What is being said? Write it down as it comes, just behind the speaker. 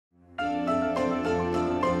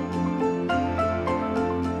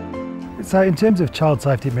So in terms of child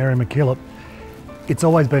safety at Mary MacKillop, it's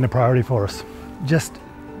always been a priority for us, just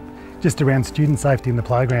around student safety in the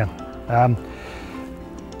playground.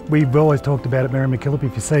 We've always talked about at Mary MacKillop,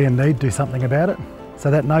 if you see a need, do something about it. So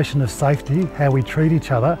that notion of safety, how we treat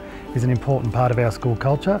each other, is an important part of our school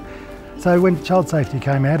culture. So when child safety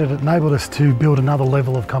came out, it enabled us to build another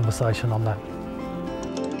level of conversation on that.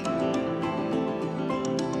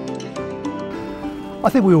 I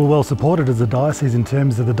think we were well supported as a diocese in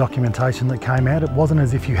terms of the documentation that came out. It wasn't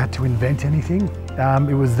as if you had to invent anything.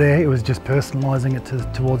 It was there, it was just personalising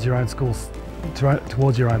it towards your own schools,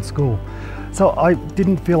 towards your own school. So I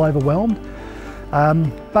didn't feel overwhelmed,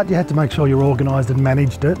 but you had to make sure you're organised and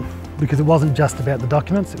managed it, because it wasn't just about the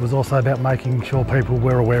documents, it was also about making sure people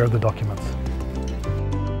were aware of the documents.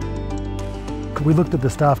 We looked at the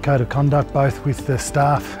staff code of conduct both with the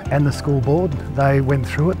staff and the school board. They went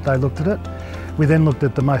through it, they looked at it. We then looked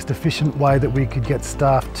at the most efficient way that we could get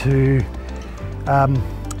staff to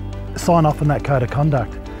sign off on that code of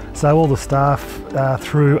conduct. So all the staff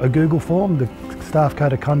through a Google form, the staff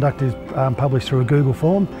code of conduct is published through a Google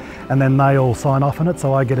form, and then they all sign off on it.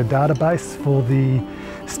 So I get a database for the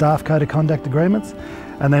staff code of conduct agreements,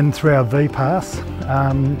 and then through our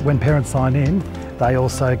VPass, when parents sign in, they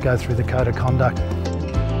also go through the code of conduct.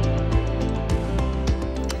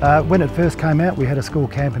 When it first came out, we had a school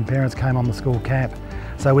camp and parents came on the school camp.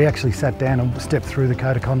 So we actually sat down and stepped through the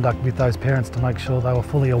code of conduct with those parents to make sure they were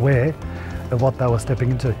fully aware of what they were stepping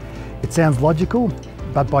into. It sounds logical,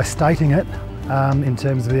 but by stating it in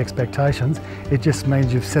terms of the expectations, it just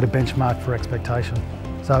means you've set a benchmark for expectation.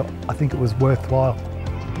 So I think it was worthwhile.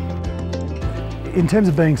 In terms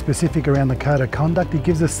of being specific around the code of conduct, it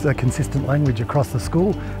gives us a consistent language across the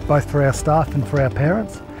school, both for our staff and for our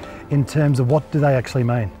parents, in terms of what do they actually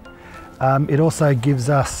mean. It also enables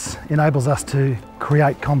us to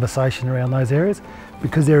create conversation around those areas,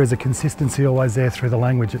 because there is a consistency always there through the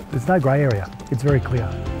language. There's no grey area, it's very clear.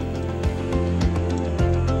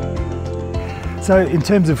 So in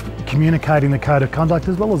terms of communicating the code of conduct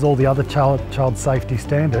as well as all the other child safety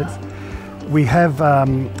standards, we have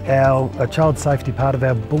a child safety part of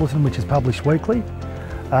our bulletin which is published weekly.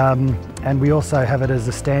 And we also have it as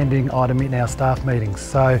a standing item in our staff meetings.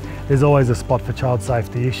 So there's always a spot for child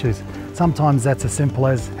safety issues. Sometimes that's as simple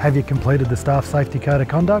as, have you completed the staff safety code of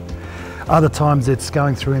conduct? Other times it's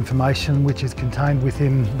going through information which is contained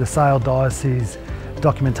within the Sale Diocese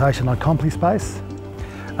documentation on CompliSpace.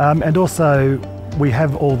 And also we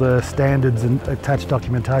have all the standards and attached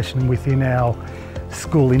documentation within our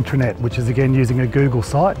school intranet, which is again using a Google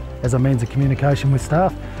site as a means of communication with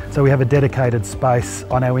staff. So we have a dedicated space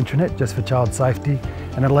on our intranet just for child safety,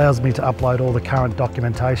 and it allows me to upload all the current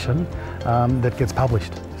documentation that gets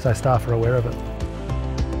published, so staff are aware of it.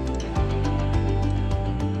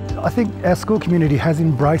 I think our school community has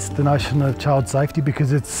embraced the notion of child safety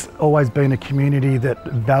because it's always been a community that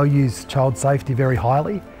values child safety very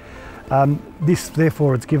highly.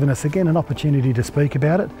 Therefore, it's given us again an opportunity to speak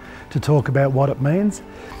about it, to talk about what it means.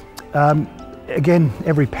 Again,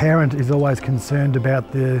 every parent is always concerned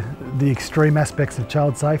about the extreme aspects of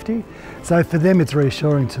child safety. So for them, it's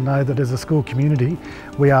reassuring to know that as a school community,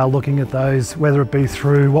 we are looking at those, whether it be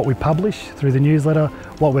through what we publish, through the newsletter,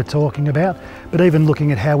 what we're talking about, but even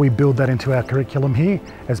looking at how we build that into our curriculum here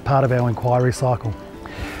as part of our inquiry cycle.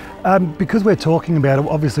 Because we're talking about it,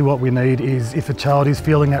 obviously what we need is, if a child is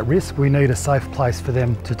feeling at risk, we need a safe place for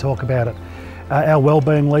them to talk about it. Our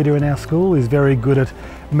wellbeing leader in our school is very good at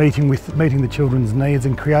meeting the children's needs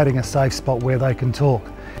and creating a safe spot where they can talk.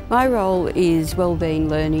 My role is wellbeing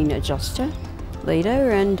learning adjuster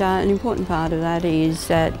leader, and an important part of that is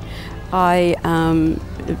that I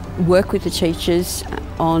work with the teachers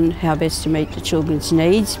on how best to meet the children's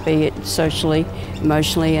needs, be it socially,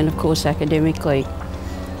 emotionally and of course academically.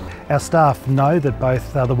 Our staff know that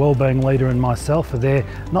both the wellbeing leader and myself are there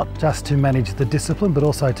not just to manage the discipline but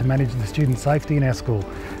also to manage the student safety in our school.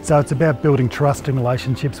 So it's about building trust and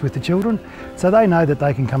relationships with the children, so they know that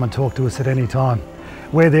they can come and talk to us at any time.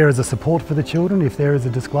 We're there as a support for the children if there is a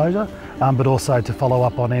disclosure, but also to follow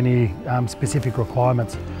up on any specific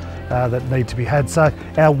requirements that need to be had. So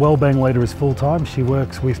our wellbeing leader is full-time. She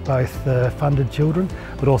works with both funded children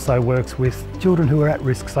but also works with children who are at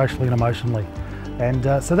risk socially and emotionally. And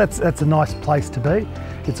so that's a nice place to be.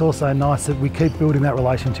 It's also nice that we keep building that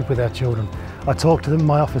relationship with our children. I talk to them.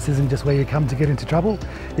 My office isn't just where you come to get into trouble.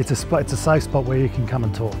 It's a safe spot where you can come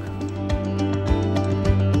and talk.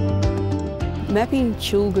 Mapping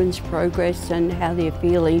children's progress and how they're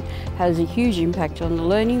feeling has a huge impact on the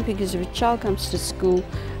learning, because if a child comes to school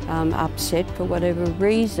upset for whatever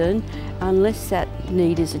reason, unless that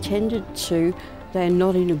need is attended to, they're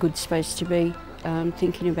not in a good space to be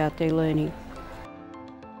thinking about their learning.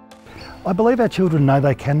 I believe our children know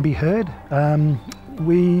they can be heard.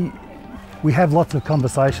 We have lots of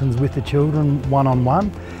conversations with the children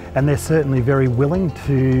one-on-one, and they're certainly very willing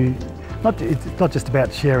to, it's not just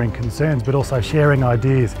about sharing concerns, but also sharing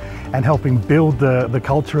ideas and helping build the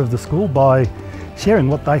culture of the school by sharing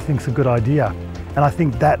what they think is a good idea. And I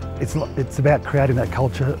think that it's about creating that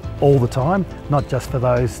culture all the time, not just for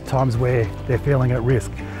those times where they're feeling at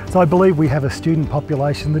risk. So I believe we have a student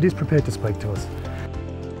population that is prepared to speak to us.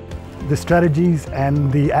 The strategies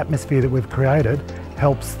and the atmosphere that we've created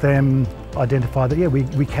helps them identify that, yeah,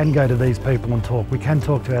 we can go to these people and talk. We can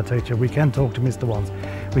talk to our teacher, we can talk to Mr. Wands,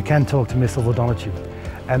 we can talk to Miss O'Donoghue.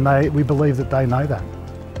 And we believe that they know that.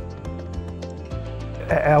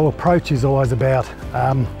 Our approach is always about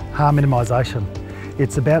harm minimisation.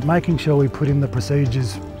 It's about making sure we put in the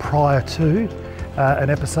procedures prior to an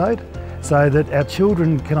episode so that our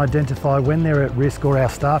children can identify when they're at risk, or our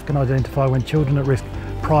staff can identify when children are at risk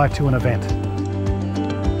prior to an event.